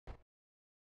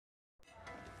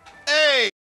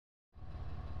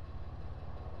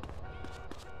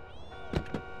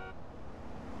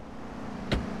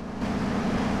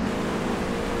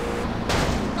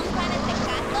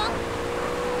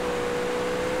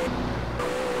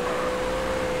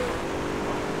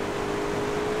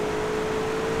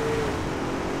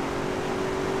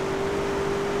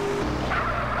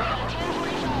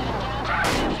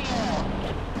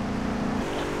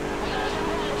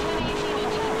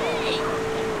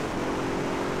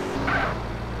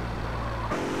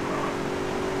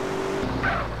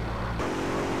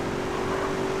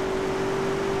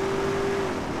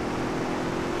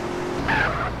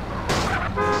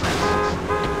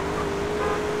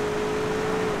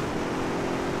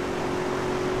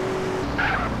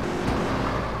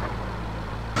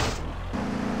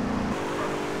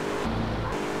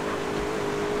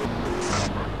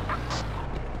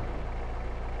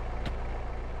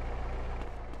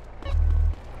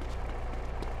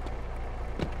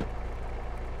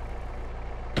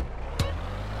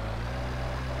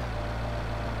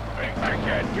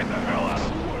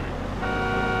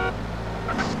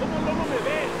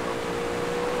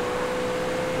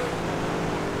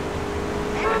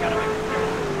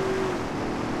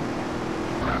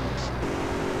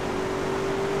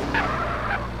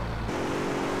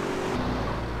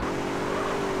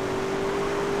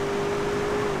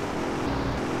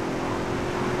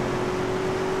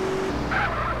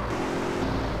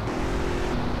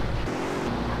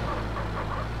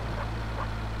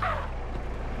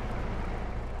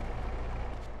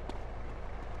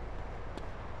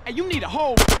Hey, you need a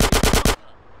hole.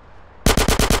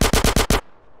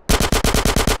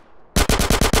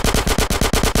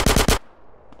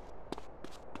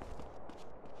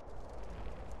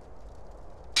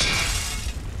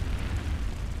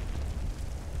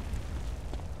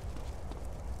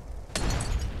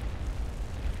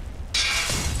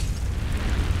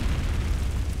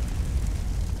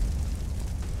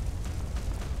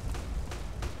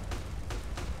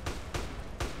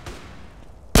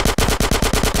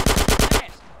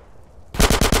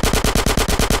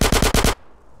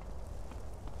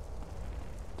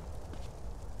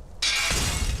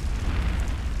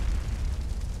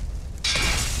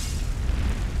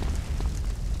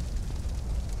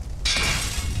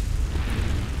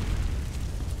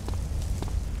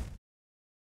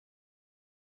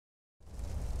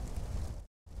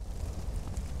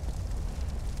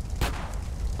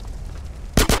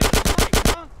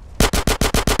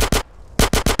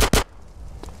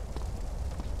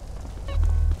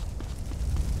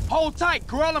 Hold tight,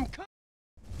 girl, I'm coming.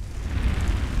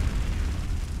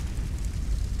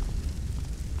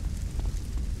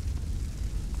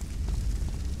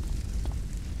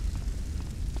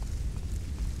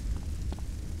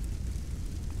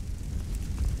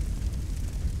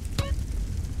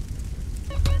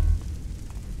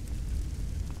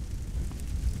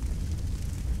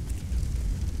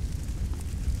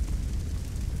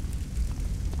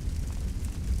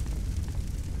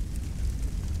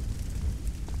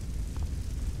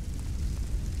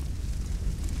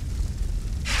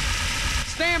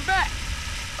 Stand back!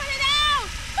 Put it out!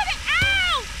 Put it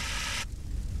out!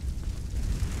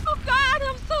 Oh God,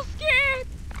 I'm so scared!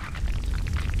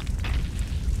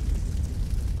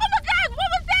 Oh my God, what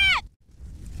was that?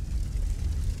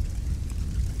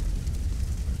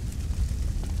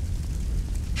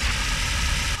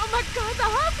 Oh my God, the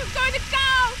house is going to go!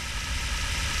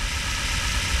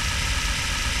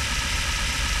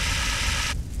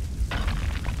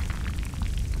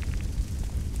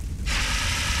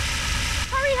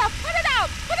 Hurry up, put it out!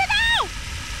 Put it out!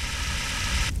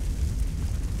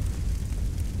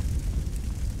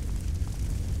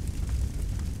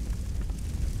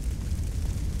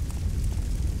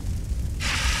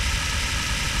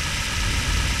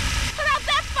 Put out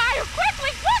that fire!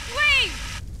 Quickly, quickly!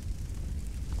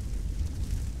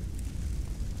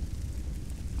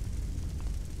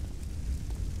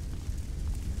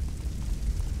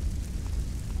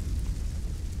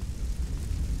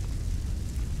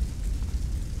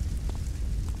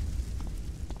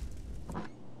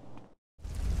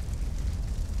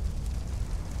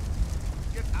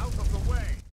 Get out of the way!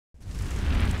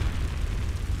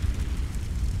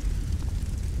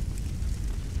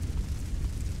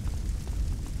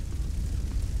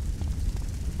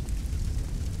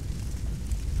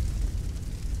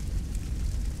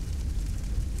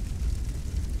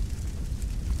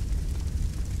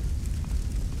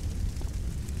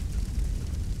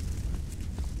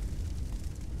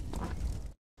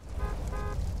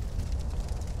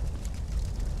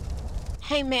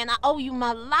 Hey man, I owe you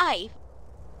my life.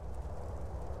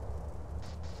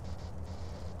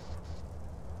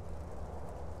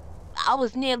 I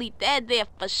was nearly dead there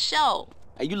for sure.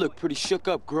 Hey, you look pretty shook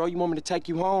up, girl. You want me to take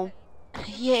you home?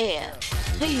 Yeah,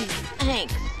 please,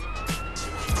 thanks.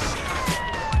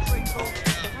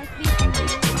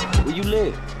 Where you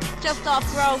live? Just off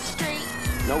Grove Street.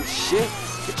 No shit.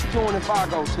 What you doing in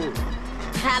Fargo's here?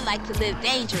 I like to live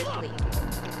dangerously.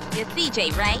 You're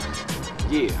CJ, right?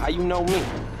 Yeah, how you know me?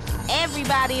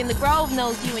 Everybody in the Grove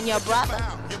knows you and your brother.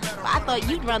 I thought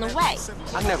you'd run away.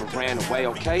 I never ran away,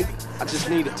 okay? I just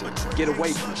needed to get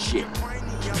away from shit.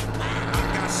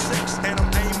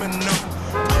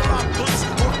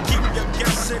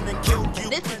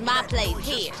 This is my place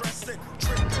here.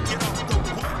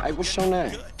 Hey, what's your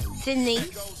name?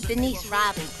 Denise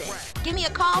Robinson. Give me a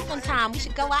call sometime. We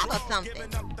should go out or something.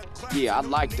 Yeah, I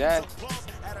like that.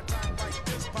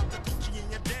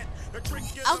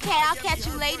 Okay, I'll catch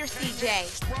you later, CJ.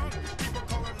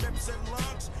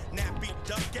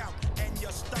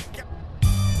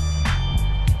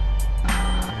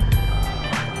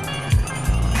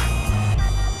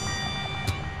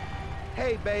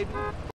 Hey, baby.